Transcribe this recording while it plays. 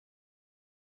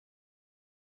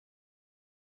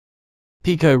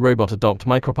Pico robot adopt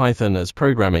MicroPython as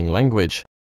programming language.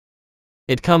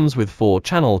 It comes with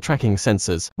 4-channel tracking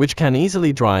sensors, which can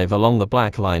easily drive along the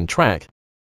black line track.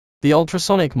 The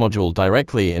ultrasonic module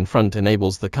directly in front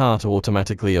enables the car to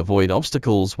automatically avoid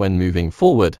obstacles when moving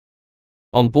forward.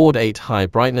 On board 8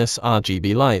 high-brightness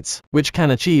RGB lights, which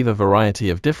can achieve a variety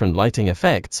of different lighting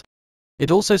effects. It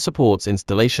also supports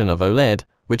installation of OLED,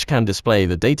 which can display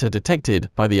the data detected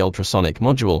by the ultrasonic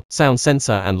module, sound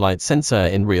sensor and light sensor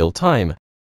in real time.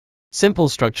 Simple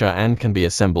structure and can be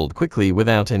assembled quickly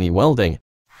without any welding.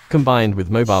 Combined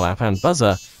with mobile app and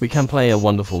buzzer, we can play a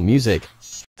wonderful music.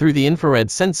 Through the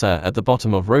infrared sensor at the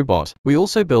bottom of robot, we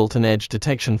also built an edge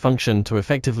detection function to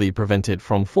effectively prevent it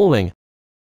from falling.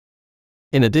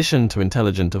 In addition to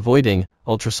intelligent avoiding,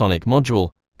 ultrasonic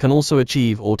module can also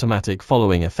achieve automatic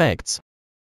following effects.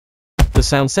 The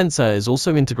sound sensor is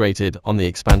also integrated on the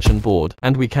expansion board,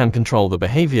 and we can control the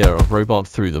behavior of robot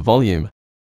through the volume.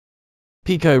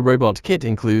 Pico Robot Kit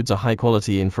includes a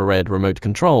high-quality infrared remote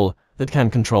control that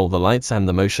can control the lights and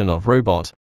the motion of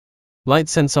robot. Light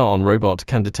sensor on robot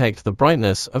can detect the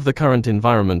brightness of the current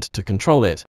environment to control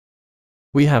it.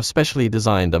 We have specially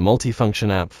designed a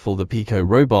multi-function app for the Pico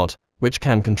robot, which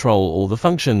can control all the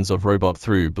functions of robot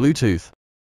through Bluetooth.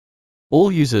 All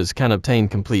users can obtain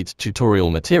complete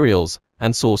tutorial materials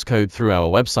and source code through our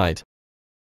website.